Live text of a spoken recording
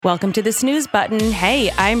Welcome to the snooze button. Hey,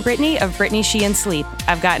 I'm Brittany of Brittany, She, and Sleep.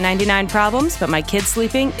 I've got 99 problems, but my kid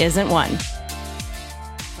sleeping isn't one.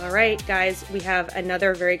 All right, guys, we have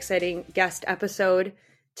another very exciting guest episode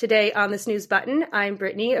today on the snooze button. I'm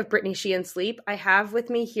Brittany of Brittany, She, and Sleep. I have with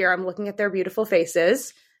me here, I'm looking at their beautiful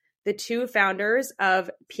faces, the two founders of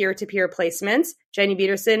Peer-to-Peer Placements, Jenny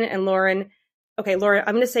Peterson and Lauren. Okay, Laura,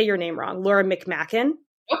 I'm going to say your name wrong. Laura McMackin.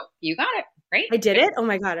 Oh, you got it. Great. I did it? Oh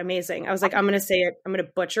my God, amazing. I was like, I'm going to say it. I'm going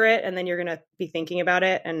to butcher it. And then you're going to be thinking about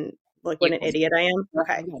it. And like, what an idiot I am.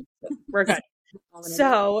 Okay, we're good.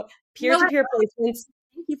 So peer-to-peer placements.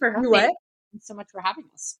 Thank you for having me. Thanks so much for having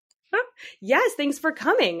us. Yes, thanks for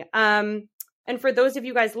coming. And for those of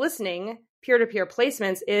you guys listening, Peer-to-Peer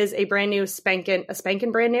Placements is a brand new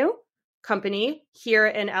spankin' brand new company here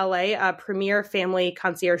in LA, a premier family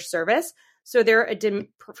concierge service. So they're a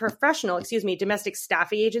domestic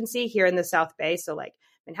staffing agency here in the South Bay. So like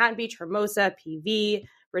Manhattan Beach, Hermosa, PV,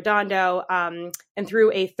 Redondo. And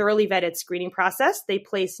through a thoroughly vetted screening process, they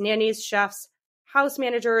place nannies, chefs, house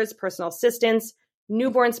managers, personal assistants,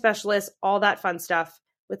 newborn specialists, all that fun stuff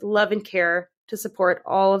with love and care to support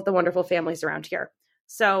all of the wonderful families around here.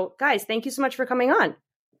 So guys, thank you so much for coming on.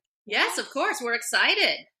 Yes, of course. We're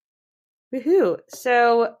excited. Woohoo.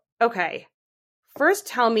 So, okay. First,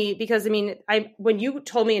 tell me, because when you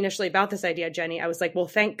told me initially about this idea, Jenny, I was like, well,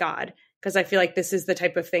 thank God, because I feel like this is the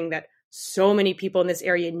type of thing that so many people in this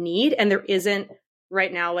area need. And there isn't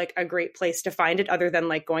right now like a great place to find it other than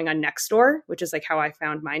like going on Nextdoor, which is like how I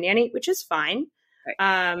found my nanny, which is fine.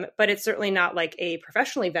 Right. But it's certainly not like a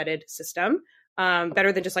professionally vetted system,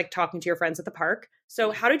 better than just like talking to your friends at the park.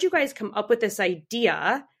 So how did you guys come up with this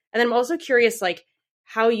idea? And then I'm also curious, like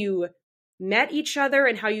how you met each other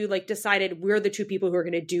and how you like decided we're the two people who are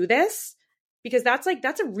going to do this, because that's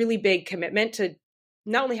a really big commitment to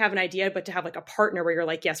not only have an idea, but to have like a partner where you're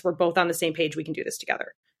like, yes, we're both on the same page. We can do this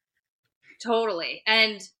together. Totally.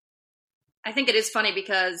 And I think it is funny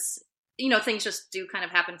because, things just do kind of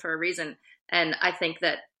happen for a reason. And I think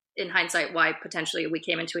that in hindsight, why potentially we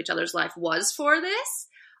came into each other's life was for this,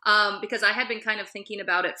 because I had been kind of thinking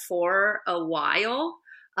about it for a while.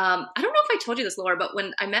 I don't know if I told you this, Laura, but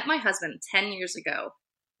when I met my husband 10 years ago,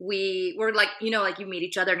 we were like, like you meet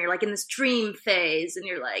each other and you're like in this dream phase and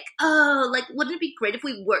you're like, oh, like, wouldn't it be great if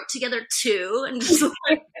we worked together too? And just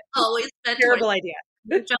like always said terrible idea.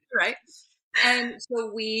 Each other, right? And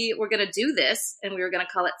so we were going to do this and we were going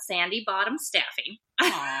to call it Sandy Bottom Staffing.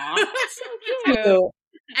 Aww, so cute.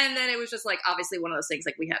 And then it was just like, obviously one of those things,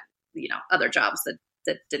 like we had, other jobs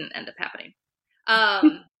that didn't end up happening.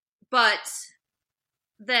 But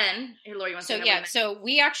then, hey, Laura, you want to say that? So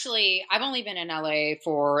I've only been in LA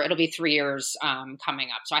it'll be 3 years coming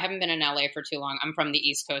up. So I haven't been in LA for too long. I'm from the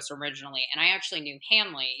East Coast originally. And I actually knew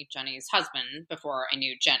Hanley, Jenny's husband, before I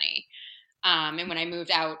knew Jenny. And when I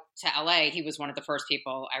moved out to LA, he was one of the first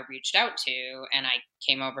people I reached out to. And I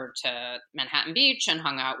came over to Manhattan Beach and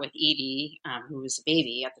hung out with Edie, who was a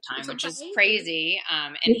baby at the time, which is crazy,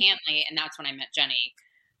 and Hanley. And that's when I met Jenny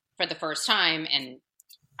for the first time. And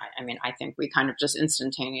I think we kind of just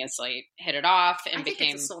instantaneously hit it off and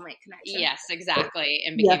became it's a soulmate connection. Yes, exactly.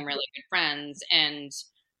 And became really good friends. And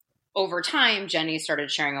over time, Jenny started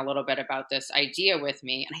sharing a little bit about this idea with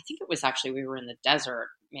me. And I think it was actually, we were in the desert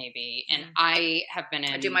maybe. And I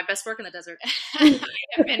do my best work in the desert. I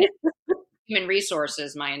have been in human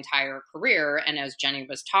resources my entire career. And as Jenny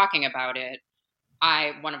was talking about it,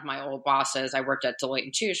 one of my old bosses, I worked at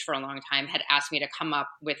Deloitte & Touche for a long time, had asked me to come up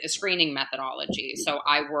with a screening methodology. So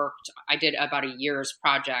I did about a year's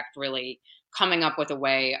project really coming up with a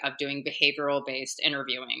way of doing behavioral-based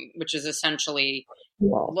interviewing, which is essentially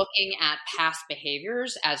looking at past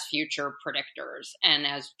behaviors as future predictors. And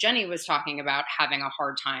as Jenny was talking about having a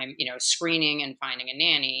hard time, screening and finding a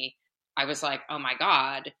nanny, I was like, oh my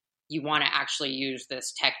God, you want to actually use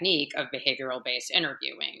this technique of behavioral-based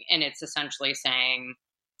interviewing. And it's essentially saying,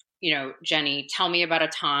 Jenny, tell me about a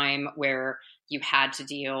time where you had to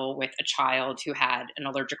deal with a child who had an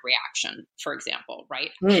allergic reaction, for example,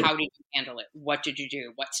 right? How did you handle it? What did you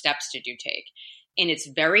do? What steps did you take? And it's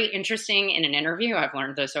very interesting in an interview. I've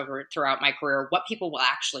learned this throughout my career, what people will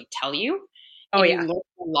actually tell you. Oh, yeah. You learn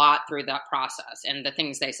a lot through that process. And the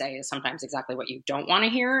things they say is sometimes exactly what you don't want to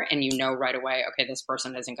hear. And right away, okay, this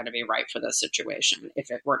person isn't going to be right for this situation if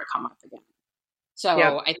it were to come up again.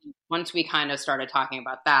 So I think once we kind of started talking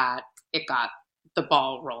about that, it got the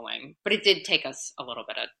ball rolling. But it did take us a little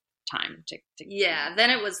bit of time to then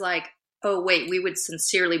it was like, oh, wait, we would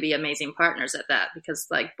sincerely be amazing partners at that because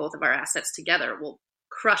like both of our assets together will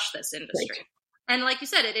crush this industry. Right. And like you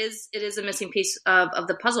said, it is a missing piece of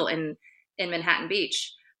the puzzle in Manhattan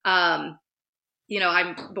Beach. I'm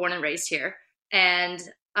born and raised here. And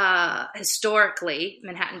historically,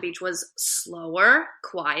 Manhattan Beach was slower,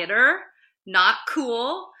 quieter, not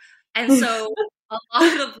cool. And so a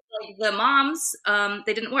lot of like, the moms,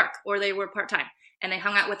 they didn't work or they were part-time and they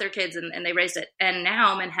hung out with their kids and they raised it. And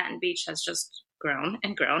now Manhattan Beach has just grown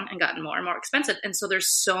and gotten more and more expensive. And so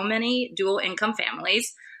there's so many dual income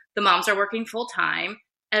families. The moms are working full time.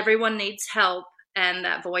 Everyone needs help. And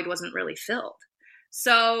that void wasn't really filled.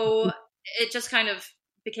 So it just kind of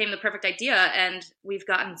became the perfect idea. And we've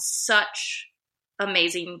gotten such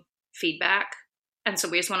amazing feedback. And so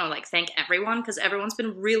we just want to like thank everyone because everyone's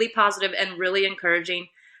been really positive and really encouraging.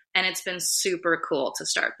 And it's been super cool to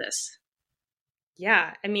start this.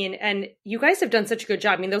 Yeah. I mean, and you guys have done such a good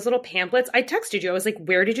job. I mean, those little pamphlets, I texted you. I was like,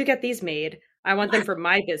 where did you get these made? I want them for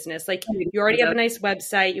my business. Like, you already have a nice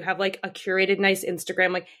website. You have like a curated, nice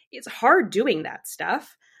Instagram. Like, it's hard doing that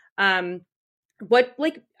stuff. What,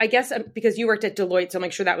 like, I guess because you worked at Deloitte, so I'm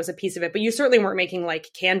like, sure that was a piece of it, but you certainly weren't making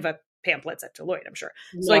like Canva pamphlets at Deloitte, I'm sure.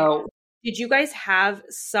 So No. like, did you guys have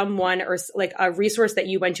someone or like a resource that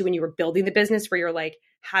you went to when you were building the business where you're like,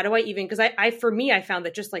 how do I even, because for me, I found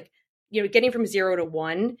that just like, you know, getting from 0 to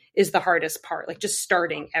 1 is the hardest part, like just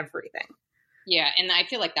starting everything. Yeah. And I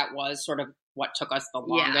feel like that was sort of what took us the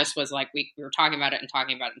longest was like, we were talking about it and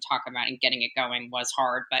talking about it and talking about it and getting it going was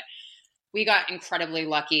hard, but we got incredibly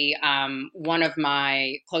lucky. One of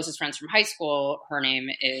my closest friends from high school, her name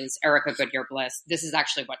is Erica Goodyear Bliss. This is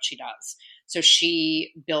actually what she does. So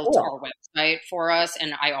she built our website for us.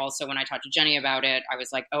 And I also, when I talked to Jenny about it, I was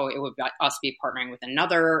like, oh, it would be us be partnering with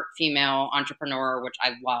another female entrepreneur, which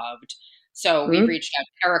I loved. So we reached out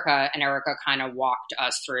to Erica, and Erica kind of walked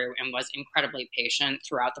us through and was incredibly patient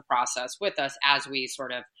throughout the process with us as we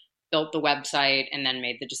sort of built the website and then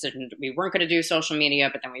made the decision that we weren't going to do social media,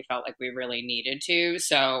 but then we felt like we really needed to.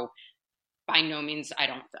 So by no means, I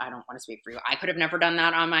don't want to speak for you. I could have never done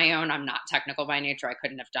that on my own. I'm not technical by nature. I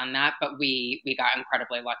couldn't have done that, but we got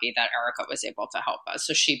incredibly lucky that Erica was able to help us.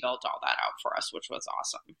 So she built all that out for us, which was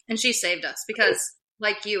awesome. And she saved us because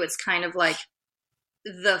like you, it's kind of like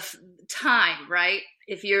the time, right?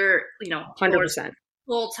 If you're, 100%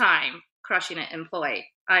 full time crushing it employee,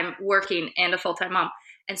 I'm working and a full-time mom.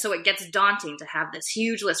 And so it gets daunting to have this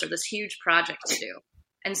huge list or this huge project to do.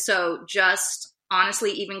 And so just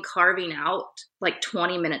honestly, even carving out like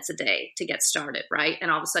 20 minutes a day to get started, right? And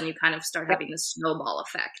all of a sudden you kind of start having this snowball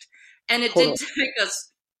effect. And it did take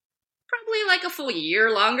us probably like a full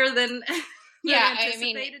year longer than yeah, I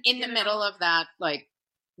mean, in the middle of that, like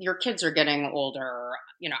your kids are getting older.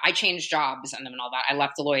 I changed jobs and all that. I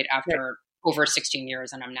left Deloitte after over 16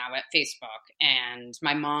 years and I'm now at Facebook. And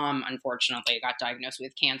my mom, unfortunately, got diagnosed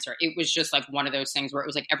with cancer. It was just like one of those things where it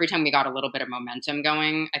was like every time we got a little bit of momentum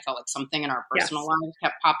going, I felt like something in our personal lives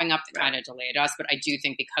kept popping up that kind of delayed us. But I do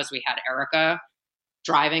think because we had Erica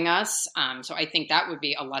driving us, so I think that would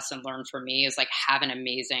be a lesson learned for me is like have an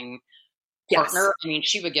amazing partner. Yes. I mean,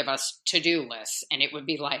 she would give us to-do lists and it would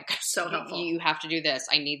be like, so helpful. You have to do this.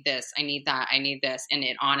 I need this. I need that. I need this. And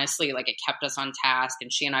it honestly, like it kept us on task.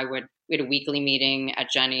 And she and I we had a weekly meeting at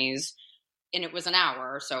Jenny's and it was an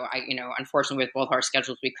hour. So unfortunately with both our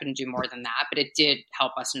schedules, we couldn't do more than that, but it did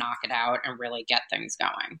help us knock it out and really get things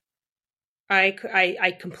going.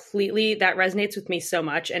 I completely, that resonates with me so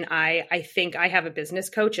much. And I think I have a business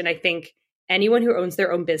coach and I think anyone who owns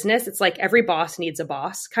their own business, it's like every boss needs a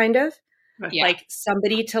boss kind of. Yeah. Like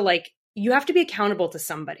somebody to like, you have to be accountable to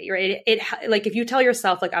somebody, right? It like if you tell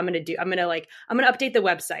yourself like I'm going to update the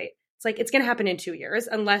website. It's like it's going to happen in 2 years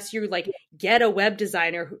unless you like get a web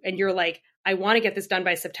designer and you're like, I want to get this done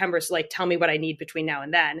by September. So like, tell me what I need between now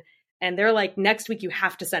and then. And they're like, next week you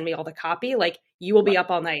have to send me all the copy. Like you will be up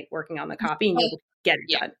all night working on the copy and you'll get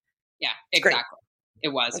it done. Yeah, exactly. It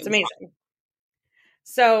was. It's amazing. Awesome.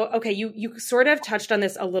 So, okay, you sort of touched on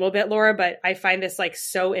this a little bit, Laura, but I find this like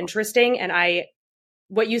so interesting. And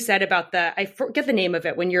what you said about I forget the name of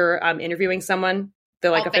it when you're interviewing someone, the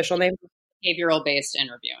like official name. Behavioral based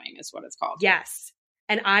interviewing is what it's called. Yes.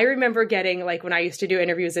 And I remember getting like when I used to do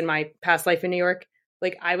interviews in my past life in New York,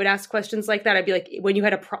 like I would ask questions like that. I'd be like, when you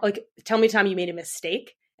had tell me time you made a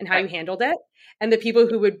mistake and how you handled it. And the people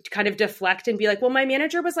who would kind of deflect and be like, well, my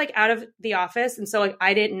manager was like out of the office. And so like,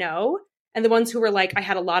 I didn't know. And the ones who were like, I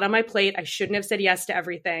had a lot on my plate. I shouldn't have said yes to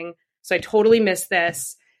everything. So I totally missed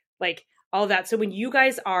this, like all of that. So when you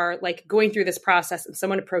guys are like going through this process and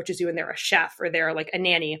someone approaches you and they're a chef or they're like a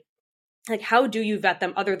nanny, like how do you vet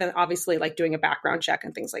them other than obviously like doing a background check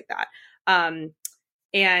and things like that?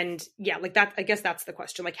 And yeah, like that, I guess that's the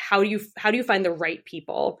question. Like, how do you find the right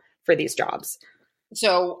people for these jobs?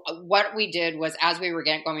 So what we did was, as we were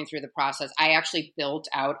going through the process, I actually built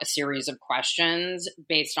out a series of questions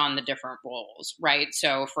based on the different roles, right?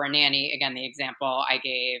 So for a nanny, again, the example I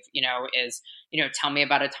gave, is, tell me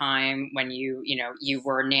about a time when you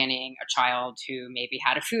were nannying a child who maybe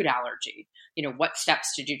had a food allergy. What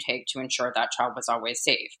steps did you take to ensure that child was always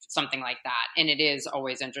safe? Something like that. And it is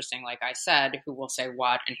always interesting, like I said, who will say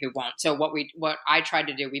what and who won't. So what I tried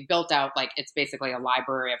to do, we built out, like, it's basically a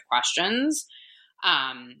library of questions.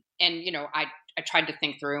 I tried to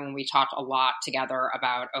think through, and we talked a lot together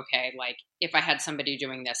about, okay, like, if I had somebody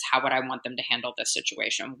doing this, how would I want them to handle this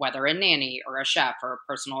situation, whether a nanny or a chef or a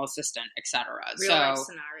personal assistant, etc. Real life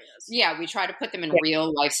scenarios. Yeah, we try to put them in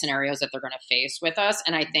real life scenarios that they're going to face with us.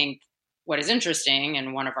 And I think what is interesting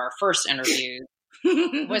in one of our first interviews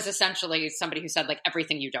was essentially somebody who said, like,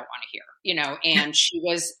 everything you don't want to hear, and she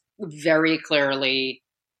was very clearly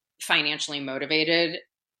financially motivated.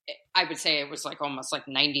 I would say it was like almost like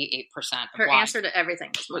 98%. Her answer to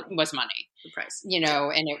everything was money. The price.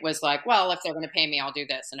 And it was like, well, if they're going to pay me, I'll do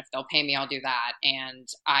this. And if they'll pay me, I'll do that. And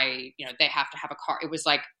they have to have a car. It was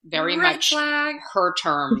like very much flag. Her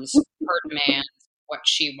terms, her demands, what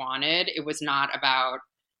she wanted. It was not about,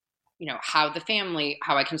 how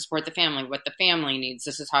I can support the family, what the family needs.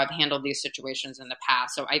 This is how I've handled these situations in the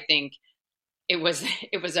past. So I think it was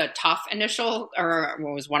a tough initial, or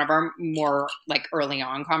it was one of our more like early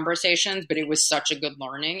on conversations, but it was such a good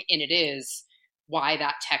learning. And it is why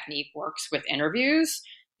that technique works with interviews,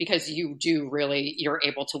 because you're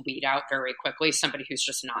able to weed out very quickly somebody who's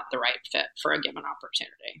just not the right fit for a given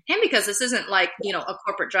opportunity. And because this isn't like, a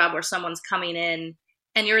corporate job where someone's coming in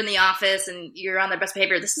and you're in the office and you're on their best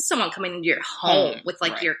behavior. This is someone coming into your home with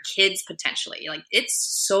like your kids potentially. Like,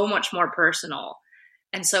 it's so much more personal.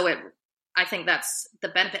 And so I think that's the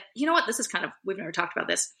benefit. You know what? This is we've never talked about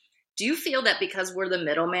this. Do you feel that because we're the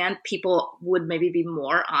middleman, people would maybe be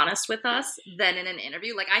more honest with us than in an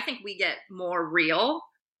interview? Like, I think we get more real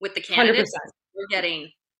with the candidates. 100%. We're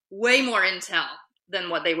getting way more intel than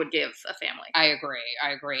what they would give a family. I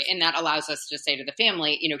agree. And that allows us to say to the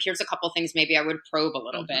family, here's a couple things maybe I would probe a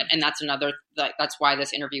little bit. And that's that's why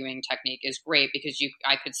this interviewing technique is great, because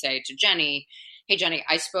I could say to Jenny, hey, Jenny,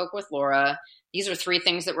 I spoke with Laura. These are 3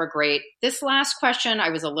 things that were great. This last question, I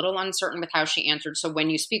was a little uncertain with how she answered. So when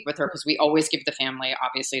you speak with her, because we always give the family,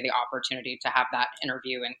 obviously, the opportunity to have that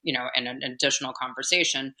interview and, and an additional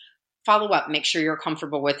conversation, follow up, make sure you're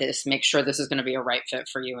comfortable with this, make sure this is going to be a right fit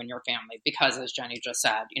for you and your family. Because as Jenny just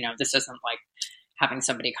said, this isn't like having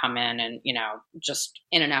somebody come in and, just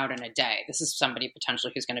in and out in a day. This is somebody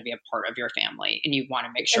potentially who's going to be a part of your family, and you want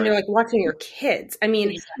to make sure. And they're like watching your kids. I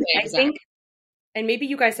mean, exactly. I think, and maybe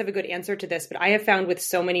you guys have a good answer to this, but I have found with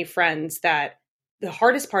so many friends that the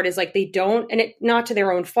hardest part is like, they don't, and it not to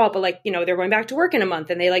their own fault, but like, they're going back to work in a month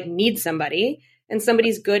and they like need somebody, and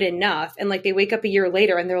somebody's good enough. And like, they wake up a year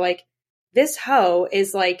later and they're like, this hoe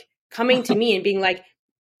is like coming to me and being like,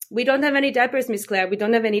 we don't have any diapers, Miss Claire. We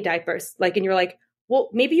don't have any diapers. Like, and you're like, well,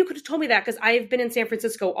 maybe you could have told me that, because I've been in San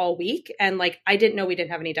Francisco all week and like, I didn't know we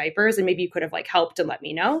didn't have any diapers, and maybe you could have like helped and let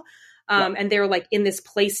me know. And they're like in this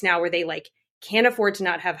place now where they like can't afford to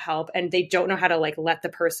not have help, and they don't know how to like let the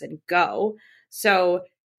person go. So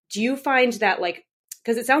do you find that like,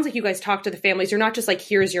 because it sounds like you guys talk to the families, you're not just like,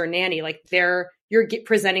 here's your nanny, like you're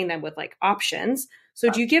presenting them with like options. So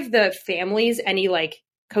do you give the families any like,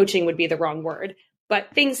 coaching would be the wrong word,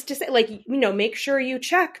 but things to say, like, make sure you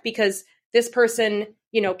check, because this person,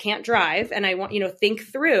 can't drive, and I want, think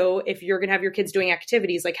through if you're going to have your kids doing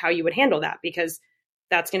activities, like how you would handle that, because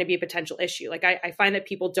that's going to be a potential issue. Like I find that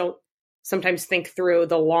people don't sometimes think through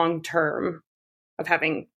the long term of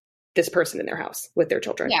having this person in their house with their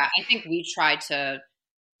children. Yeah, I think we try to,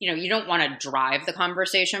 you don't want to drive the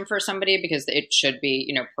conversation for somebody, because it should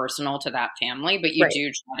be, personal to that family, but you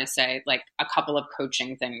do try to say like a couple of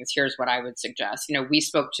coaching things. Here's what I would suggest. We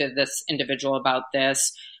spoke to this individual about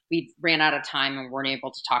this. We ran out of time and weren't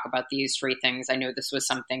able to talk about these 3 things. I know this was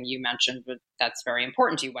something you mentioned, but that's very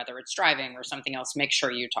important to you, whether it's driving or something else. Make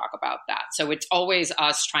sure you talk about that. So it's always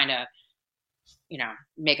us trying to,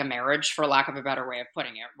 make a marriage, for lack of a better way of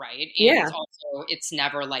putting it, right? And it's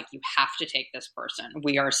never like you have to take this person.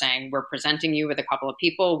 We are saying we're presenting you with a couple of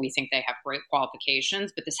people. We think they have great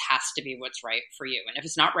qualifications, but this has to be what's right for you. And if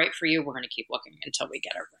it's not right for you, we're going to keep looking until we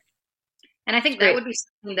get it right. And I think that would be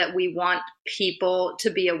something that we want people to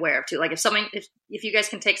be aware of too. Like if you guys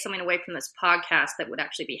can take something away from this podcast that would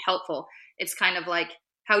actually be helpful, it's kind of like,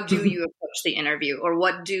 how do you approach the interview, or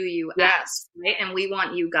what do you ask? Right? And we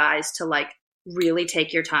want you guys to like really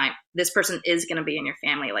take your time. This person is going to be in your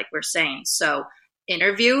family, like we're saying. So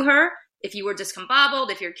interview her. If you were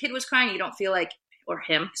discombobbled, if your kid was crying, you don't feel like, or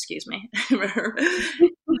him, excuse me.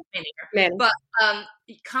 Man. But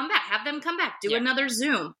come back, have them come back, do another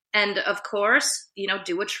Zoom. And of course,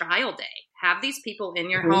 do a trial day. Have these people in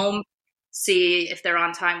your home, see if they're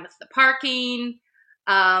on time with the parking,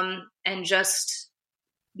 and just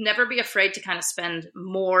never be afraid to kind of spend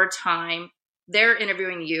more time. They're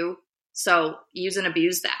interviewing you, so use and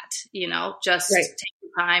abuse that, just take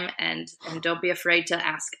your time and don't be afraid to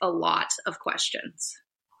ask a lot of questions.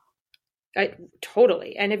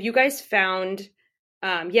 Totally. And have you guys found,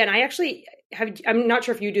 and I actually I'm not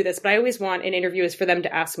sure if you do this, but I always want an interview is for them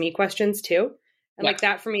to ask me questions too. And like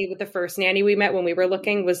that for me with the first nanny we met when we were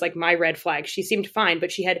looking was like my red flag. She seemed fine,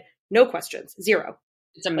 but she had no questions, zero.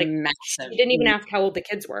 It's a massive. She didn't even ask how old the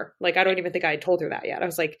kids were. Like, I don't even think I had told her that yet. I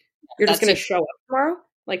was like, you're just going to show up tomorrow?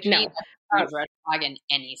 Like, no. Red flag in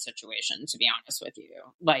any situation, to be honest with you.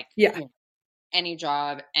 Like, any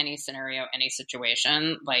job, any scenario, any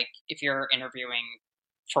situation, like if you're interviewing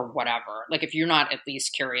for whatever, like if you're not at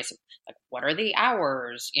least curious, like what are the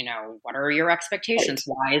hours, what are your expectations?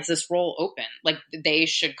 Why is this role open? Like they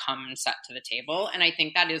should come set to the table. And I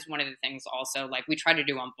think that is one of the things also, like we try to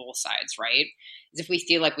do on both sides, right? Is if we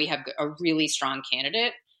feel like we have a really strong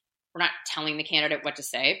candidate, we're not telling the candidate what to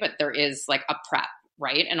say, but there is like a prep,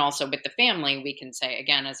 right? And also with the family, we can say,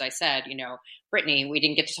 again, as I said, Brittany, we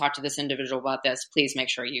didn't get to talk to this individual about this. Please make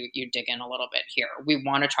sure you dig in a little bit here. We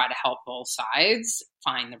want to try to help both sides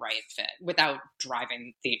find the right fit without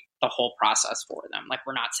driving the whole process for them. Like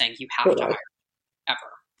we're not saying you have to hire ever.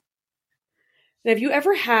 And have you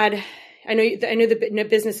ever had, I know the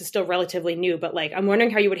business is still relatively new, but like, I'm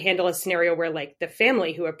wondering how you would handle a scenario where like the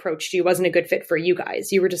family who approached you wasn't a good fit for you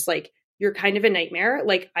guys. You were just like, you're kind of a nightmare.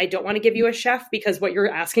 Like, I don't want to give you a chef because what you're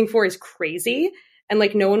asking for is crazy. And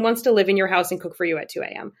like, no one wants to live in your house and cook for you at 2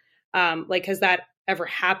 a.m. Like, has that ever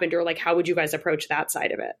happened? Or like, how would you guys approach that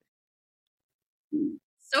side of it?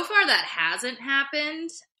 So far that hasn't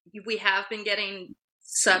happened. We have been getting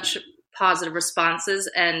such positive responses.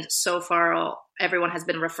 And so far everyone has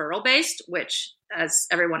been referral based, which as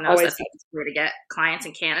everyone knows, that's the way to get clients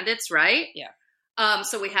and candidates, right? Yeah.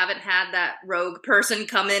 So we haven't had that rogue person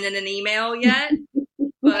come in an email yet.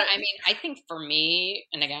 But I mean, I think for me,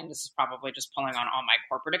 and again, this is probably just pulling on all my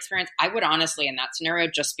corporate experience, I would honestly, in that scenario,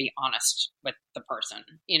 just be honest with the person.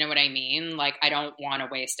 You know what I mean? Like, I don't want to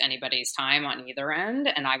waste anybody's time on either end.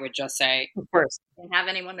 And I would just say, of course, don't have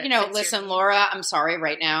anyone that listen, Laura, I'm sorry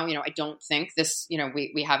right now. I don't think this,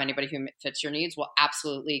 we have anybody who fits your needs. We'll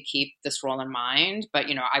absolutely keep this role in mind. But,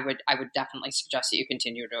 I would definitely suggest that you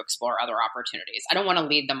continue to explore other opportunities. I don't want to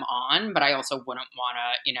lead them on, but I also wouldn't want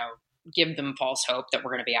to, give them false hope that we're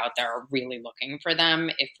going to be out there really looking for them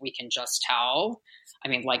if we can just tell. I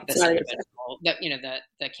mean, like this individual that,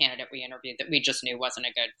 the candidate we interviewed that we just knew wasn't a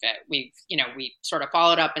good fit. We sort of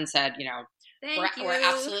followed up and said, we're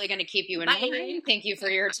absolutely going to keep you in mind. Thank you for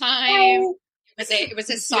your time. It was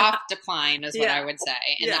a soft decline is what I would say.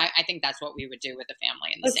 And I think that's what we would do with the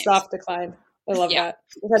family in the same soft decline. I love that.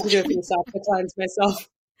 I've had to do a few soft declines myself.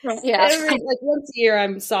 Yeah. Like once a year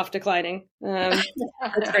I'm soft declining.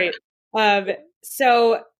 That's great.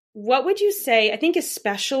 So what would you say, I think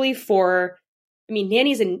especially for,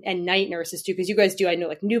 nannies and night nurses too, because you guys do, I know,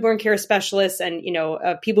 like newborn care specialists and,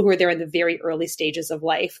 people who are there in the very early stages of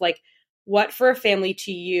life, like what for a family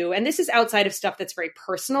to you, and this is outside of stuff that's very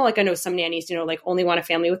personal. Like I know some nannies, like only want a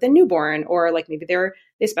family with a newborn, or like maybe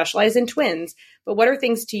they specialize in twins, but what are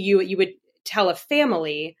things to you that you would tell a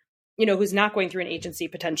family, who's not going through an agency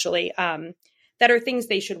potentially, that are things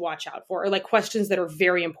they should watch out for, or like questions that are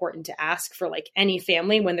very important to ask for like any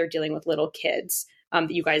family when they're dealing with little kids, that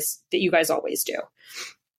you guys always do.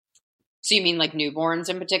 So you mean like newborns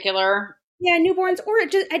in particular? Yeah, newborns, or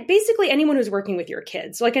just basically anyone who's working with your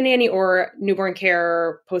kids, like a nanny or newborn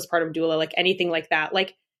care, postpartum doula, like anything like that.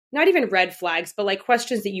 Like not even red flags, but like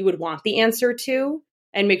questions that you would want the answer to,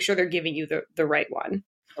 and make sure they're giving you the right one.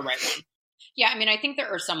 The right one. Yeah, I think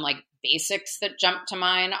there are some like basics that jump to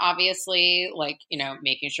mind, obviously, like,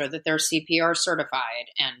 making sure that they're CPR certified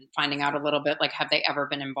and finding out a little bit, like, have they ever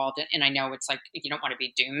been involved in, and I know it's like, you don't want to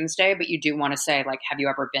be doomsday, but you do want to say, like, have you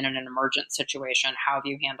ever been in an emergent situation? How have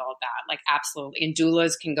you handled that? Like, absolutely. And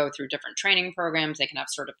doulas can go through different training programs. They can have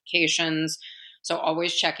certifications. So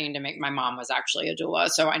always checking to make, my mom was actually a doula,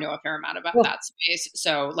 so I know a fair amount about that space.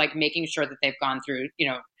 So like making sure that they've gone through,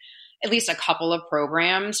 at least a couple of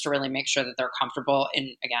programs to really make sure that they're comfortable. And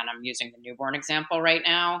again, I'm using the newborn example right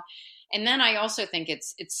now. And then I also think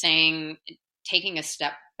it's saying, taking a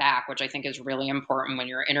step back, which I think is really important when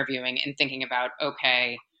you're interviewing, and thinking about,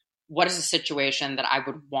 okay, what is a situation that I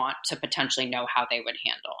would want to potentially know how they would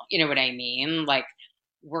handle? You know what I mean? Like,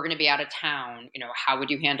 we're going to be out of town. How would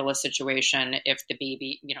you handle a situation if the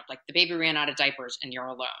baby, like the baby ran out of diapers and you're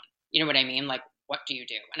alone? You know what I mean? Like, what do you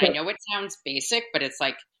do? And I know it sounds basic, but it's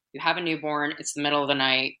like, you have a newborn, it's the middle of the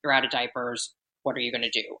night, you're out of diapers. What are you going to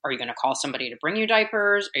do? Are you going to call somebody to bring you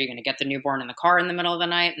diapers? Are you going to get the newborn in the car in the middle of the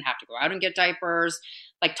night and have to go out and get diapers?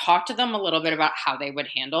 Like, talk to them a little bit about how they would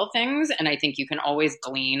handle things. And I think you can always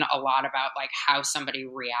glean a lot about like how somebody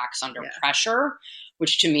reacts under pressure,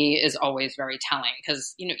 which to me is always very telling,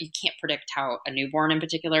 because, you can't predict how a newborn in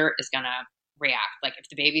particular is going to react. Like, if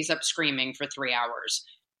the baby's up screaming for 3 hours,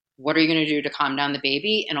 what are you going to do to calm down the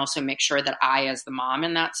baby? And also make sure that I, as the mom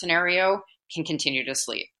in that scenario, can continue to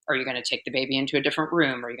sleep. Are you going to take the baby into a different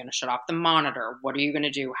room? Are you going to shut off the monitor? What are you going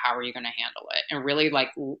to do? How are you going to handle it? And really like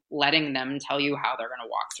letting them tell you how they're going to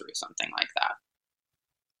walk through something like that.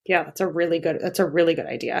 Yeah, that's a really good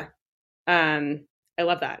idea. I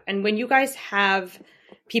love that. And when you guys have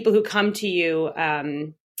people who come to you,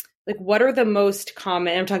 like what are the most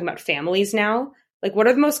common, I'm talking about families now, like what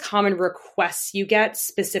are the most common requests you get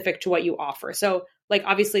specific to what you offer? So like,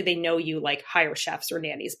 obviously they know you like hire chefs or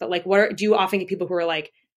nannies, but like, do you often get people who are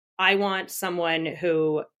like, I want someone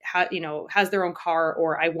who has their own car,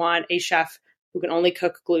 or I want a chef who can only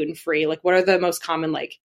cook gluten-free? Like, what are the most common,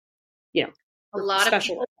 like, a lot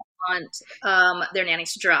special of people want their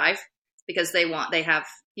nannies to drive because they have,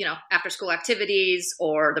 after school activities,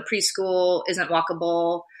 or the preschool isn't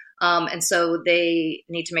walkable. And so they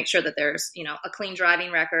need to make sure that there's, a clean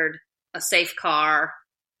driving record, a safe car,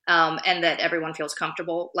 and that everyone feels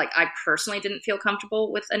comfortable. Like, I personally didn't feel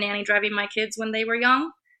comfortable with a nanny driving my kids when they were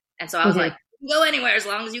young. And so I was like, go anywhere as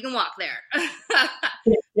long as you can walk there.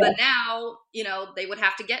 But now, they would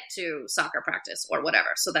have to get to soccer practice or whatever.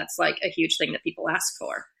 So that's like a huge thing that people ask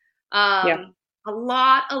for. A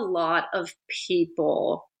lot of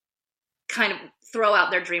people kind of throw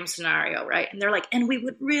out their dream scenario, right? And they're like, and we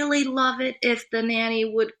would really love it if the nanny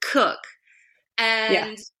would cook.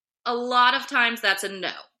 And a lot of times that's a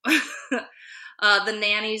no. The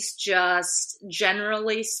nannies just,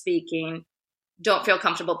 generally speaking, don't feel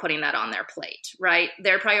comfortable putting that on their plate, right?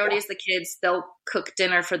 Their priority is the kids. They'll cook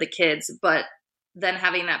dinner for the kids, but then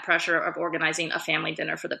having that pressure of organizing a family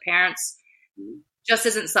dinner for the parents just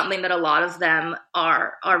isn't something that a lot of them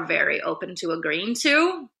are very open to agreeing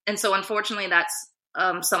to. And so unfortunately, that's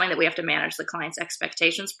something that we have to manage the client's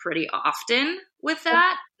expectations pretty often with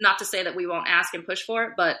that. Not to say that we won't ask and push for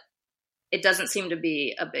it, but it doesn't seem to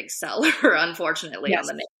be a big seller, unfortunately, on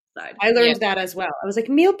the nanny side. I learned that as well. I was like,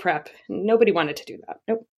 meal prep. Nobody wanted to do that.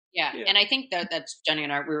 Nope. Yeah. And I think that's Jenny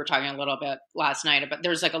and I, we were talking a little bit last night about,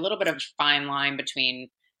 there's like a little bit of a fine line between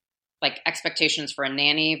like expectations for a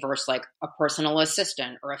nanny versus like a personal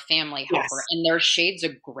assistant or a family helper. Yes. And there's shades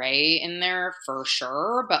of gray in there for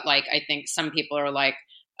sure. But like, I think some people are like,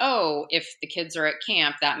 oh, if the kids are at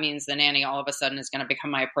camp, that means the nanny all of a sudden is going to become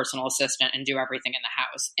my personal assistant and do everything in the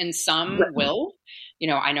house. And some will.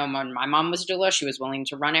 I know when my mom was a doula, she was willing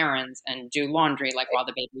to run errands and do laundry like while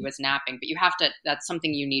the baby was napping. But you have to, that's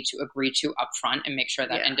something you need to agree to upfront and make sure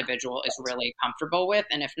that individual is really comfortable with.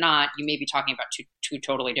 And if not, you may be talking about two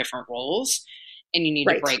totally different roles, and you need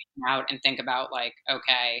to break them out and think about like,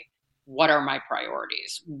 okay, what are my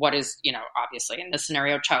priorities? What is, obviously in this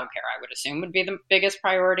scenario, childcare, I would assume would be the biggest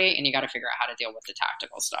priority. And you got to figure out how to deal with the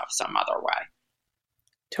tactical stuff some other way.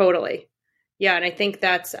 Totally. Yeah. And I think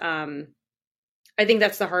that's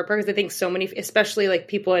the hard part, because I think so many, especially like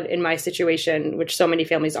people in my situation, which so many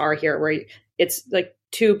families are here, where it's like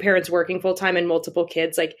two parents working full time and multiple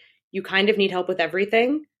kids, like you kind of need help with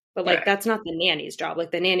everything, but like that's not the nanny's job.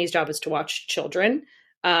 Like the nanny's job is to watch children.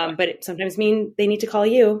 But it sometimes mean they need to call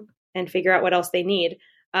you and figure out what else they need.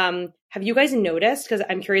 Have you guys noticed, because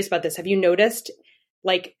I'm curious about this, have you noticed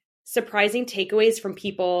like surprising takeaways from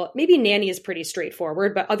people? Maybe nanny is pretty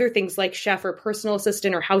straightforward, but other things like chef or personal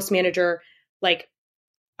assistant or house manager, like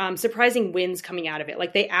surprising wins coming out of it.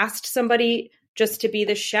 Like they asked somebody just to be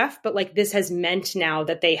the chef, but like this has meant now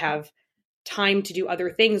that they have time to do other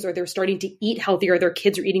things, or they're starting to eat healthier. Their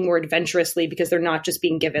kids are eating more adventurously because they're not just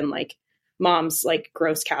being given like mom's like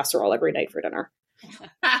gross casserole every night for dinner.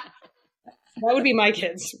 That would be my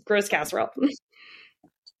kids, gross casserole.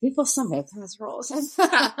 People still make casseroles.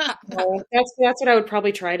 No, that's what I would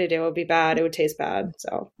probably try to do. It would be bad. It would taste bad.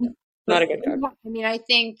 So not a good cook. I mean, I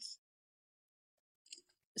think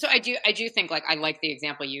so. I do think like I like the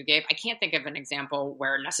example you gave. I can't think of an example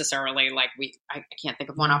where necessarily like I can't think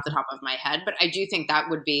of one off the top of my head, but I do think that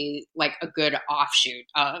would be like a good offshoot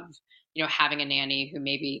of, having a nanny who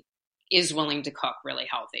maybe, is willing to cook really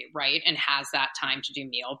healthy, right? And has that time to do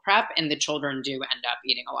meal prep, and the children do end up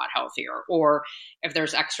eating a lot healthier. Or if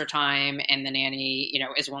there's extra time and the nanny,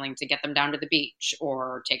 is willing to get them down to the beach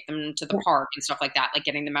or take them to the park and stuff like that, like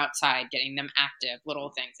getting them outside, getting them active,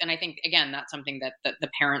 little things. And I think, again, that's something that the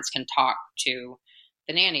parents can talk to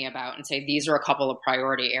the nanny about and say, these are a couple of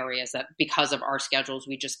priority areas that because of our schedules,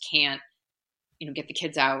 we just can't, get the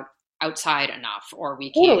kids outside enough, or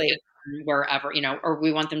we can't get wherever, or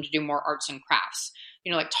we want them to do more arts and crafts,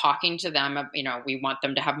 like talking to them, we want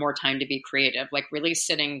them to have more time to be creative, like really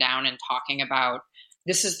sitting down and talking about,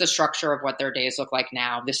 this is the structure of what their days look like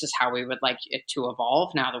now. This is how we would like it to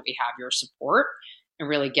evolve now that we have your support, and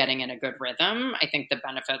really getting in a good rhythm. I think the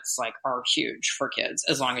benefits are huge for kids,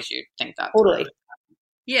 as long as you think that. Totally.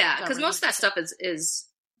 Yeah. Cause most of that stuff is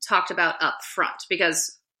talked about up front,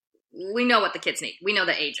 because we know what the kids need. We know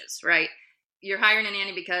the ages, right? You're hiring a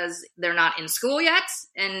nanny because they're not in school yet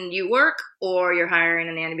and you work, or you're hiring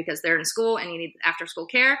a nanny because they're in school and you need after school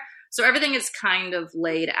care. So everything is kind of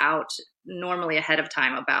laid out normally ahead of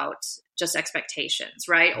time about just expectations,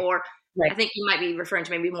 right? Or I think you might be referring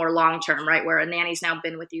to maybe more long-term, right? Where a nanny's now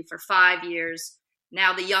been with you for 5 years.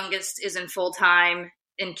 Now the youngest is in full-time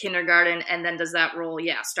in kindergarten. And then does that role,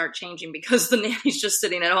 start changing because the nanny's just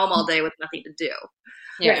sitting at home all day with nothing to do.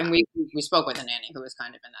 Yeah, and we spoke with a nanny who was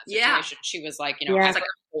kind of in that situation. Yeah. She was like, I was like,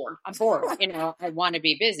 I'm bored. I want to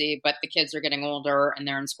be busy, but the kids are getting older and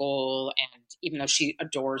they're in school. And even though she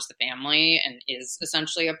adores the family and is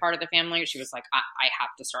essentially a part of the family, she was like, I have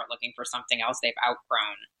to start looking for something else. They've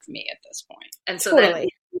outgrown me at this point. And so then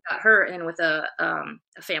we got her in with a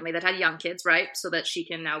family that had young kids, right? So that she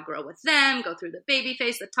can now grow with them, go through the baby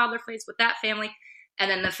phase, the toddler phase with that family.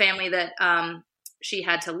 And then the family that she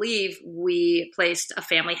had to leave, we placed a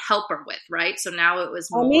family helper with, right? So now it was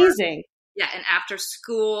more, amazing. Yeah, and after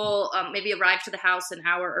school, maybe arrive to the house an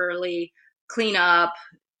hour early, clean up,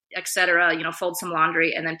 etc. Fold some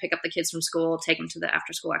laundry, and then pick up the kids from school, take them to the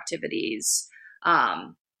after school activities.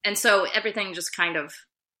 And so everything just kind of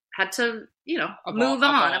had to,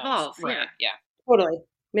 evolve. Right. Yeah. Totally.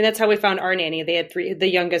 I mean, that's how we found our nanny. They had 3. The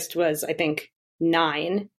youngest was, I think,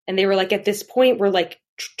 9. And they were like, at this point, we're like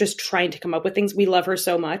just trying to come up with things. We love her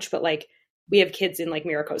so much, but like we have kids in like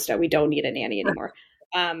Miracosta. We don't need a nanny anymore.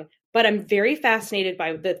 But I'm very fascinated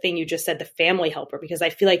by the thing you just said, the family helper, because I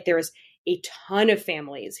feel like there's a ton of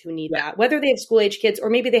families who need that, whether they have school age kids, or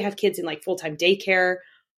maybe they have kids in like full-time daycare,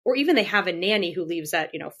 or even they have a nanny who leaves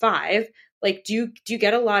at, 5. Like, do you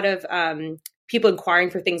get a lot of people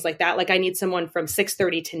inquiring for things like that? Like, I need someone from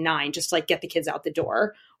 6:30 to 9 just to like get the kids out the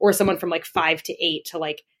door, or someone from like 5 to 8 to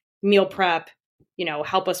like meal prep,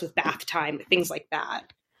 help us with bath time, things like that.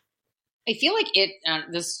 I feel like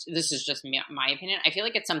this is just my opinion. I feel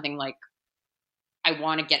like it's something like I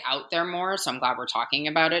want to get out there more. So I'm glad we're talking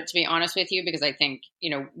about it, to be honest with you, because I think,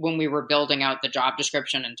 when we were building out the job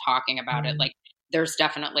description and talking about it, like there's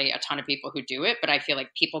definitely a ton of people who do it, but I feel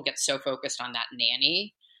like people get so focused on that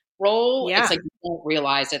nanny role. Yeah. It's like you don't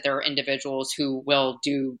realize that there are individuals who will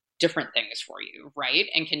do different things for you, right?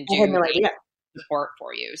 And can do support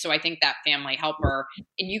for you. So I think that family helper,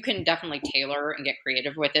 and you can definitely tailor and get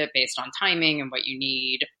creative with it based on timing and what you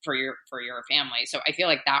need for your family. So I feel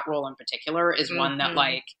like that role in particular is one that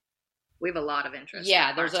like we have a lot of interest.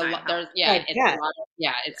 Yeah, it's a lot of,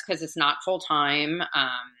 it's because it's not full time.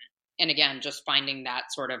 And again, just finding that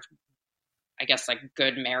sort of, I guess, like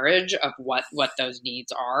good marriage of what those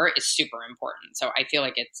needs are is super important. So I feel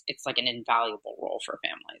like it's like an invaluable role for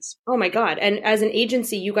families. Oh my God. And as an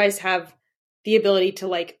agency, you guys have the ability to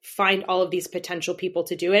like find all of these potential people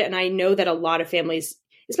to do it. And I know that a lot of families,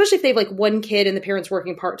 especially if they have like one kid and the parent's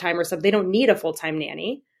working part-time or something, they don't need a full-time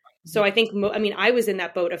nanny. So I think, I was in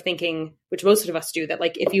that boat of thinking, which most of us do, that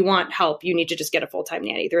like, if you want help, you need to just get a full-time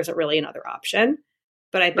nanny. There isn't really another option.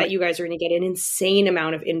 But I bet you guys are going to get an insane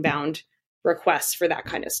amount of inbound requests for that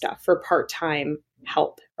kind of stuff, for part-time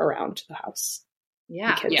help around the house.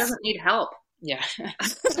 Yeah. Who doesn't need help? Yeah.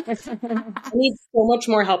 I need so much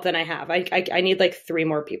more help than I have. I need like 3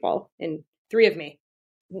 more people, and 3 of me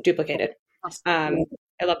duplicated. I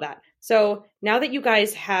love that. So now that you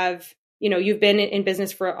guys have, you've been in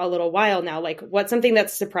business for a little while now, like what's something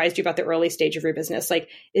that's surprised you about the early stage of your business? Like,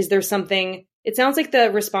 is there something, it sounds like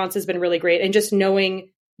the response has been really great. And just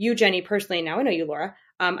knowing you, Jenny, personally, now I know you, Laura,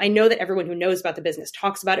 I know that everyone who knows about the business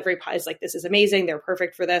talks about it very positive. It's like, this is amazing. They're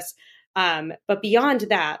perfect for this. But beyond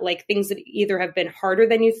that, like things that either have been harder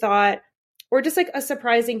than you thought, or just like a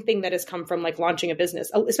surprising thing that has come from like launching a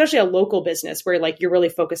business, especially a local business where like you're really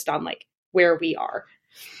focused on like where we are.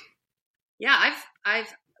 Yeah,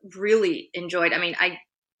 I've really enjoyed. I mean, I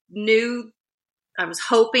was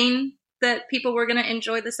hoping that people were going to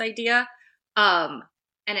enjoy this idea. And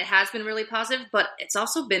it has been really positive, but it's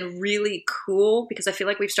also been really cool because I feel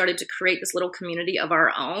like we've started to create this little community of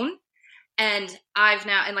our own. And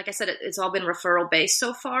and like I said, it's all been referral based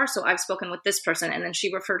so far. So I've spoken with this person and then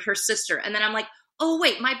she referred her sister. And then I'm like, oh,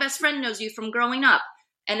 wait, my best friend knows you from growing up.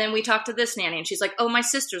 And then we talked to this nanny and she's like, oh, my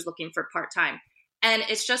sister's looking for part-time. And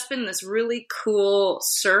it's just been this really cool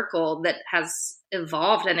circle that has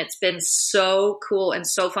evolved. And it's been so cool and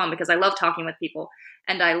so fun because I love talking with people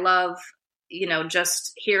and I love,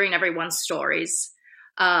 just hearing everyone's stories.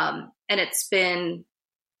 And it's been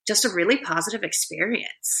just a really positive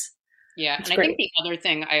experience. Yeah. That's and great. I think the other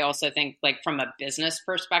thing I also think, like from a business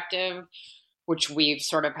perspective, which we've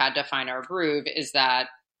sort of had to find our groove, is that,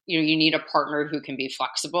 you need a partner who can be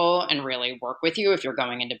flexible and really work with you if you're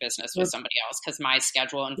going into business with somebody else. Because my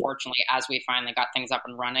schedule, unfortunately, as we finally got things up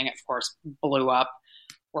and running, of course, blew up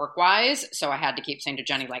work-wise. So I had to keep saying to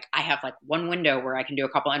Jenny, like, I have like one window where I can do a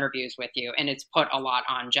couple interviews with you. And it's put a lot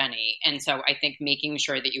on Jenny. And so I think making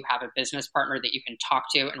sure that you have a business partner that you can talk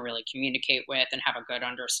to and really communicate with and have a good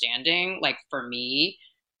understanding, like for me,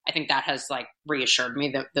 I think that has like reassured me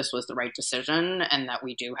that this was the right decision and that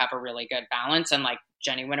we do have a really good balance. And like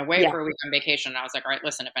Jenny went away for a week on vacation and I was like, all right,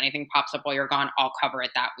 listen, if anything pops up while you're gone, I'll cover it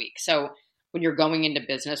that week. So when you're going into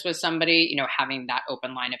business with somebody, having that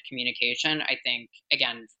open line of communication, I think,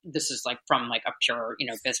 again, this is like from like a pure,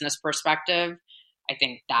 business perspective, I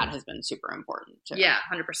think that has been super important too. Yeah,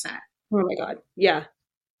 100%. Oh my God. Yeah.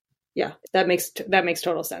 Yeah. That makes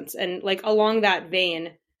total sense. And like along that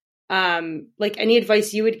vein, like any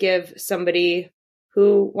advice you would give somebody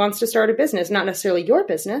who wants to start a business, not necessarily your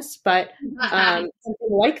business, but something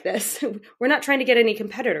like this. We're not trying to get any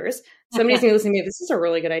competitors. Somebody's going to listen to me. This is a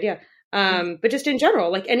really good idea. But just in general,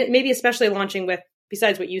 like, and maybe especially launching with,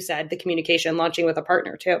 besides what you said, the communication, launching with a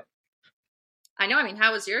partner too. I know. I mean,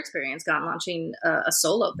 how was your experience gone launching a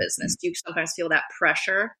solo business? Do you sometimes feel that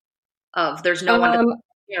pressure of there's no one to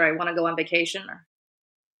here, I want to go on vacation? Or?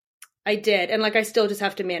 I did. And like, I still just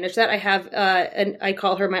have to manage that. I have, and I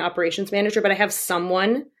call her my operations manager, but I have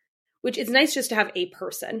someone, which it's nice just to have a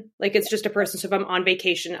person. Like, it's just a person. So if I'm on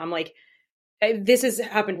vacation, I'm like, this has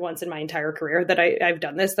happened once in my entire career that I've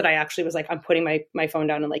done this, that I actually was like, I'm putting my phone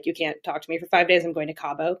down and like, you can't talk to me for 5 days. I'm going to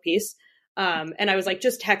Cabo, peace. And I was like,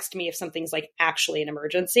 just text me if something's like actually an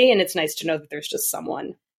emergency. And it's nice to know that there's just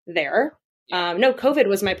someone there. No, COVID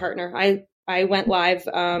was my partner. I went live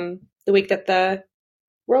the week that the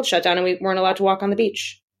world shut down and we weren't allowed to walk on the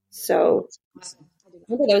beach. So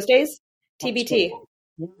remember those days? TBT.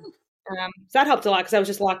 So that helped a lot because I was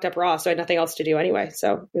just locked up raw. So I had nothing else to do anyway.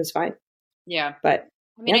 So it was fine. Yeah. But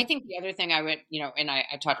I mean, I think the other thing I would, and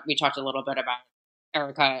we talked a little bit about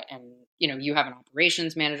Erica and, you have an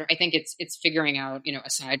operations manager. I think it's figuring out,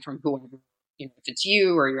 aside from whoever, if it's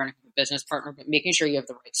you or you're going to have a business partner, but making sure you have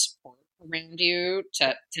the right support around you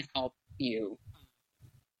to help you.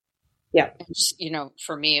 Yeah. And just,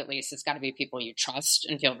 for me, at least, it's got to be people you trust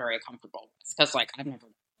and feel very comfortable with. Because like, I've never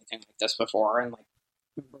done anything like this before. And like,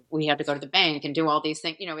 we had to go to the bank and do all these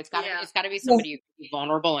things. It's got to be somebody you can be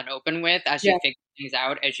vulnerable and open with as you figure things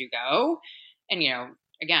out as you go. And,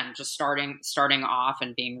 again, just starting off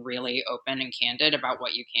and being really open and candid about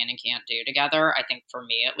what you can and can't do together. I think for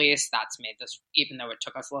me, at least, that's made this, even though it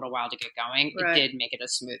took us a little while to get going, It did make it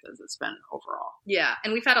as smooth as it's been overall. Yeah.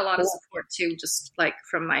 And we've had a lot of support too, just like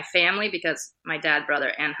from my family, because my dad,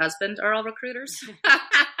 brother, and husband are all recruiters.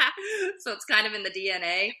 So it's kind of in the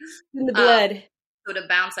DNA. In the blood. So to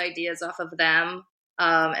bounce ideas off of them.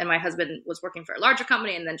 And my husband was working for a larger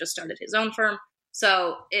company and then just started his own firm.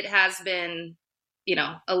 So it has been,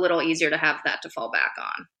 a little easier to have that to fall back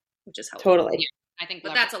on, which is helpful. Totally. Yeah, I think,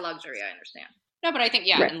 but that's a luxury. I understand. No, but I think,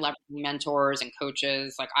 and leveraging mentors and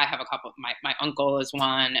coaches. Like I have a couple, my uncle is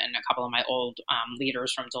one, and a couple of my old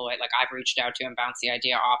leaders from Deloitte, like I've reached out to and bounced the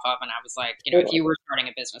idea off of. And I was like, if you were starting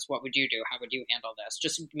a business, what would you do? How would you handle this?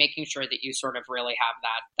 Just making sure that you sort of really have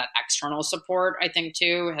that external support, I think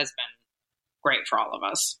too, has been great for all of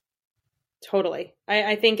us. Totally.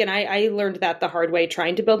 I think, and I learned that the hard way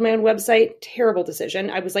trying to build my own website. Terrible decision.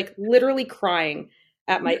 I was like literally crying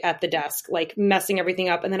at the desk, like messing everything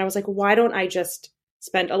up. And then I was like, why don't I just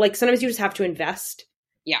spend, like, sometimes you just have to invest.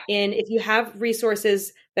 Yeah. And if you have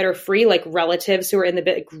resources that are free, like relatives who are in the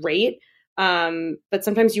bit, great. But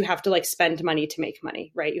sometimes you have to like spend money to make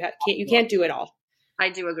money, right? You can't do it all. I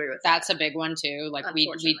do agree with that. That's a big one too. Like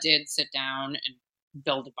we did sit down and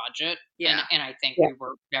build a budget. Yeah. And I think we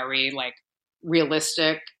were very like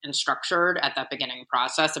realistic and structured at that beginning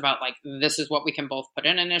process about like, this is what we can both put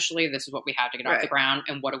in initially. This is what we have to get off the ground.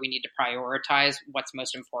 And what do we need to prioritize? What's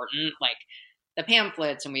most important? Like the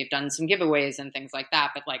pamphlets and we've done some giveaways and things like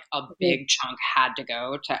that. But like a big chunk had to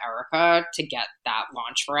go to Erica to get that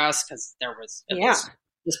launch for us because there was, just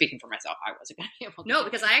speaking for myself, I wasn't going to be able to. No,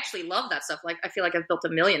 because I actually love that stuff. Like, I feel like I've built a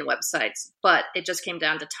million websites, but it just came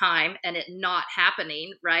down to time and it not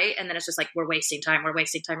happening, right? And then it's just like, we're wasting time.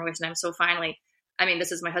 So finally, I mean,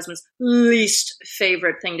 this is my husband's least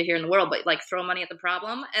favorite thing to hear in the world, but like throw money at the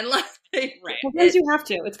problem and like, right. Sometimes you have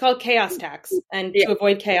to. It's called chaos tax. And to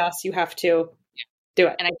avoid chaos, you have to do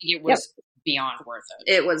it. And I think it was beyond worth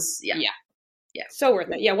it. It was, yeah. So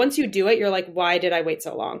worth it. Yeah. Once you do it, you're like, why did I wait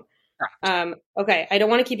so long? Okay. I don't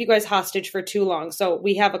want to keep you guys hostage for too long. So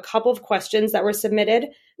we have a couple of questions that were submitted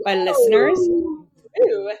by listeners. Ooh.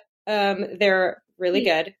 They're really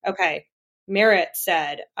good. Okay. Merritt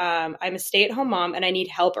said, I'm a stay-at-home mom and I need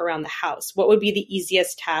help around the house. What would be the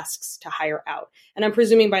easiest tasks to hire out? And I'm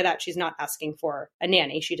presuming by that she's not asking for a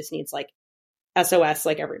nanny. She just needs like SOS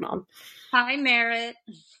like every mom. Hi, Merritt.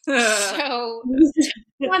 So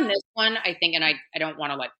on this one, I think, and I don't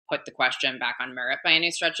want to like put the question back on Merritt by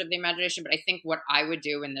any stretch of the imagination, but I think what I would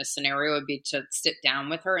do in this scenario would be to sit down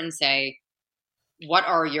with her and say, what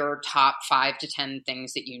are your top 5 to 10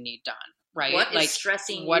 things that you need done? Right? What like, is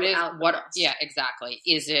stressing what you is, out? What? Yeah, exactly.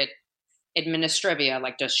 Is it administrivia?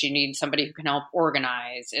 Like, does she need somebody who can help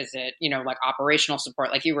organize? Is it, like operational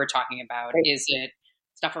support, like you were talking about? Right. Is it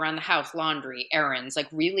stuff around the house, laundry, errands? Like,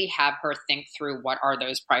 really have her think through what are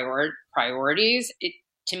those priorities.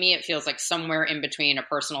 To me, it feels like somewhere in between a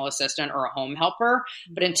personal assistant or a home helper.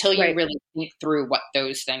 But until you really think through what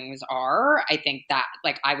those things are, I think that,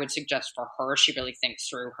 like, I would suggest for her, she really thinks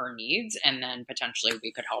through her needs, and then potentially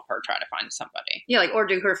we could help her try to find somebody. Yeah, like, or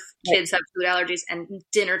do her kids have food allergies and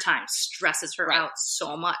dinner time stresses her out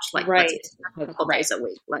so much? Like, let's a couple days a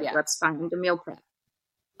week. Like, let's find a meal prep.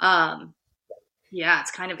 Yeah,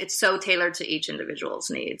 it's so tailored to each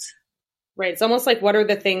individual's needs. Right. It's almost like, what are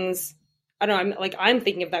the things, I don't know, I'm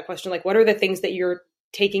thinking of that question. Like, what are the things that you're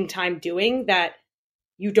taking time doing that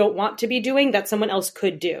you don't want to be doing that someone else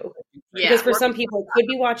could do? Yeah. Because for some people, it could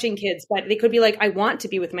be watching kids, but they could be like, I want to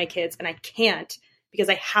be with my kids and I can't because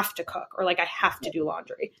I have to cook or like I have to do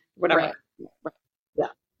laundry, whatever. Right. Yeah.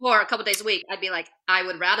 Or a couple days a week, I'd be like, I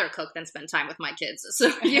would rather cook than spend time with my kids. So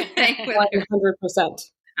you think 100%.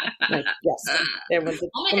 Like, yes.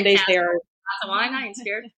 Some days they are. Wine, I ain't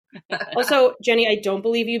scared. Also, Jenny, I don't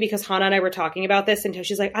believe you because Hannah and I were talking about this until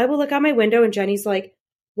she's like, I will look out my window and Jenny's like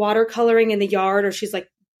watercoloring in the yard or she's like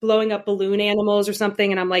blowing up balloon animals or something.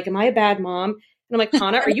 And I'm like, am I a bad mom? And I'm like,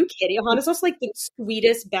 Hannah, are you kidding? Hannah's also like the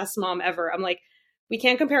sweetest, best mom ever. I'm like, we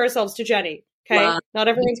can't compare ourselves to Jenny. Okay. Wow. Not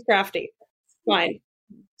everyone's crafty. Fine.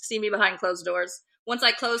 See me behind closed doors. Once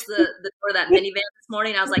I closed the door of that minivan this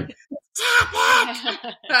morning, I was like, stop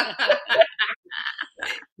it!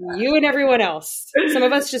 You and everyone else. Some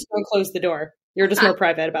of us just don't close the door. You're just more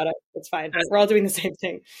private about it. It's fine. We're all doing the same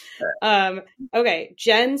thing. Okay.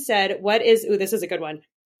 Jen said, this is a good one.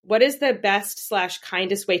 What is the best /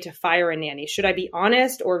 kindest way to fire a nanny? Should I be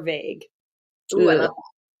honest or vague? Ooh, I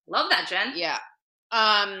love that, Jen. Yeah.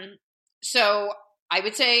 So I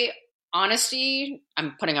would say honesty.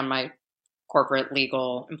 I'm putting on my corporate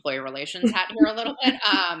legal employee relations hat here a little bit.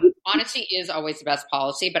 Honesty is always the best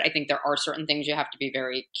policy, but I think there are certain things you have to be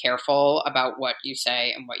very careful about what you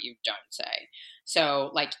say and what you don't say.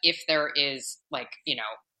 So like if there is like,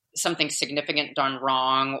 something significant done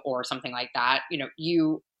wrong or something like that,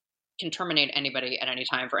 you can terminate anybody at any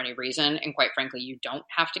time for any reason. And quite frankly, you don't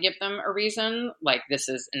have to give them a reason. Like this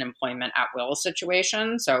is an employment at will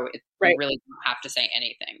situation. So you really don't have to say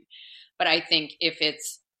anything. But I think if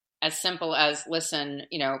it's as simple as, listen,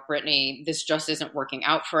 Brittany, this just isn't working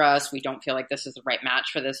out for us. We don't feel like this is the right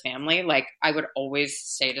match for this family. Like I would always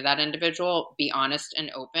say to that individual, be honest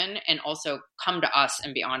and open, and also come to us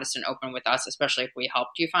and be honest and open with us, especially if we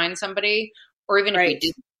helped you find somebody, or even if we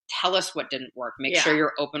didn't, tell us what didn't work. Make sure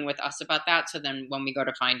you're open with us about that. So then when we go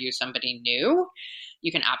to find you somebody new,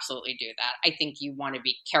 you can absolutely do that. I think you want to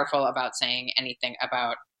be careful about saying anything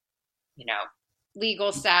about,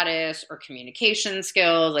 legal status or communication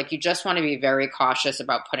skills. Like you just want to be very cautious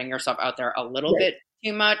about putting yourself out there a little bit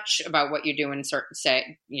too much about what you do in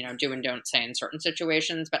do and don't say in certain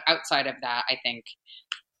situations. But outside of that, I think,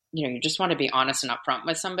 you just want to be honest and upfront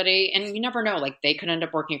with somebody, and you never know, like they could end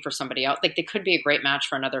up working for somebody else. Like they could be a great match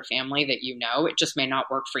for another family that it just may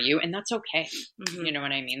not work for you. And that's okay. Mm-hmm. You know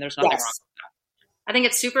what I mean? There's nothing wrong with that. I think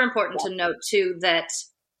it's super important to note too, that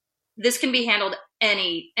this can be handled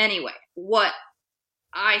anyway. What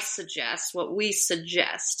we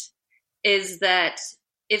suggest is that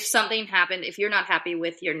if something happened, if you're not happy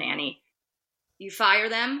with your nanny, you fire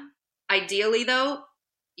them. Ideally though,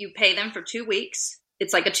 you pay them for 2 weeks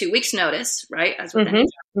it's like a 2 weeks notice, right? As with any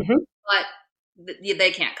job. But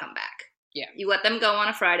they can't come back. Yeah. You let them go on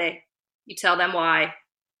a Friday. You tell them why.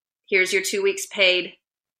 Here's your 2 weeks paid.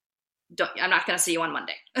 I'm not going to see you on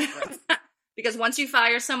Monday. Right. Because once you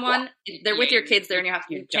fire someone, they're with your kids there, and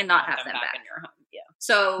you cannot have them back in your home. Yeah.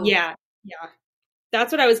 So yeah.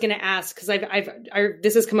 That's what I was going to ask, because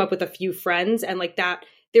this has come up with a few friends, and like that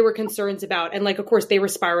there were concerns about, and like of course they were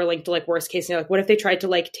spiraling to like worst case scenario. Like, what if they tried to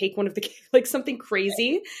like take one of the like something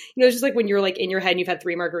crazy? It's just like when you're like in your head and you've had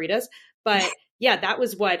 3 margaritas. But yeah, that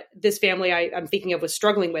was what this family I'm thinking of was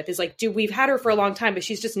struggling with. Is like, we've had her for a long time, but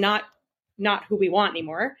she's just not who we want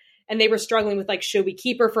anymore. And they were struggling with like, should we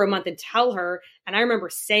keep her for a month and tell her? And I remember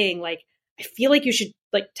saying like, I feel like you should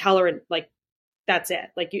like tell her, and like, that's it.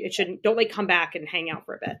 Like it shouldn't, don't like come back and hang out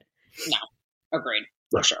for a bit. No, agreed.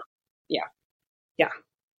 For sure. Yeah.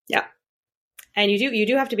 And you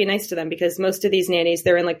do have to be nice to them, because most of these nannies,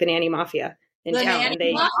 they're in like the nanny mafia in town.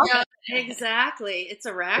 Exactly. It's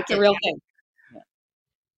a racket. It's a real thing.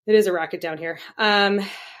 It is a racket down here.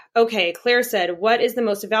 Okay, Claire said, what is the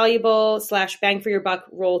most valuable / bang for your buck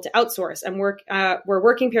role to outsource? We're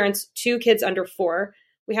working parents, 2 kids under 4.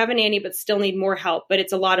 We have a nanny, but still need more help. But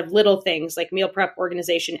it's a lot of little things like meal prep,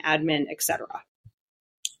 organization, admin, etc.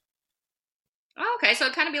 Oh, okay, so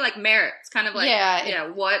it kind of be like merit. It's kind of like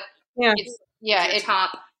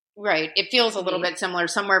top. Right. It feels a little bit similar,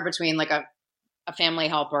 somewhere between like a family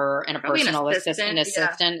helper and a personal assistant.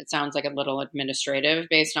 It sounds like a little administrative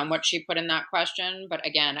based on what she put in that question. But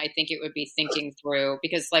again, I think it would be thinking through,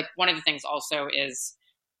 because like one of the things also is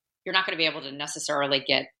you're not going to be able to necessarily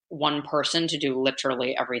get one person to do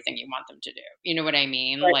literally everything you want them to do. You know what I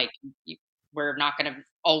mean? Right. Like we're not going to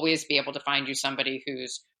always be able to find you somebody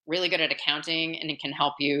who's really good at accounting and can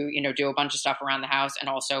help you, do a bunch of stuff around the house, and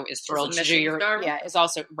also is thrilled to do your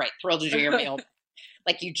thrilled to do your meal.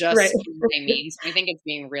 Like you just, you know what I mean? So I think it's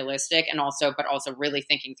being realistic, but also really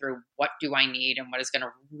thinking through, what do I need and what is going to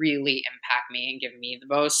really impact me and give me the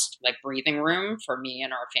most like breathing room for me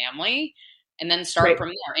and our family, and then start from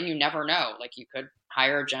there. And you never know, like you could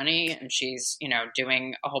hire Jenny and she's,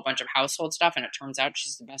 doing a whole bunch of household stuff, and it turns out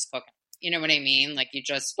she's the best cook. You know what I mean? Like you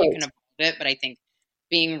can evolve it, but I think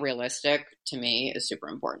being realistic to me is super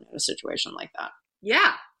important in a situation like that.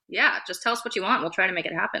 Yeah. Just tell us what you want. We'll try to make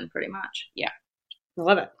it happen pretty much. Yeah. I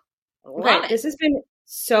love it. This has been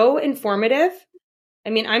so informative. I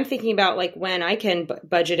mean, I'm thinking about like when I can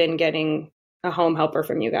budget in getting a home helper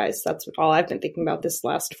from you guys. That's all I've been thinking about this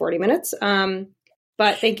last 40 minutes.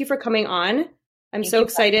 But thank you for coming on. I'm so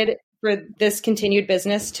excited for this continued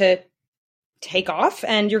business to take off,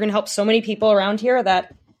 and you're going to help so many people around here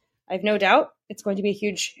that I've no doubt it's going to be a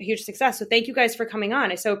huge, huge success. So thank you guys for coming on.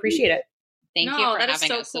 I so appreciate it. Thank you for having us.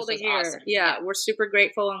 That is so cool to hear. Awesome. Yeah, we're super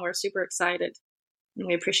grateful and we're super excited. And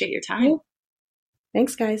we appreciate your time.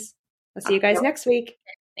 Thanks, guys. I'll see you guys next week.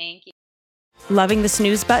 Thank you. Loving the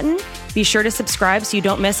snooze button? Be sure to subscribe so you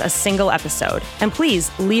don't miss a single episode. And please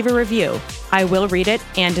leave a review. I will read it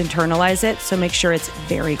and internalize it, so make sure it's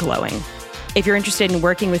very glowing. If you're interested in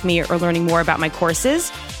working with me or learning more about my courses,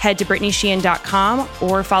 head to BrittanySheehan.com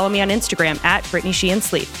or follow me on Instagram at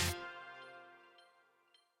BrittanySheehanSleep.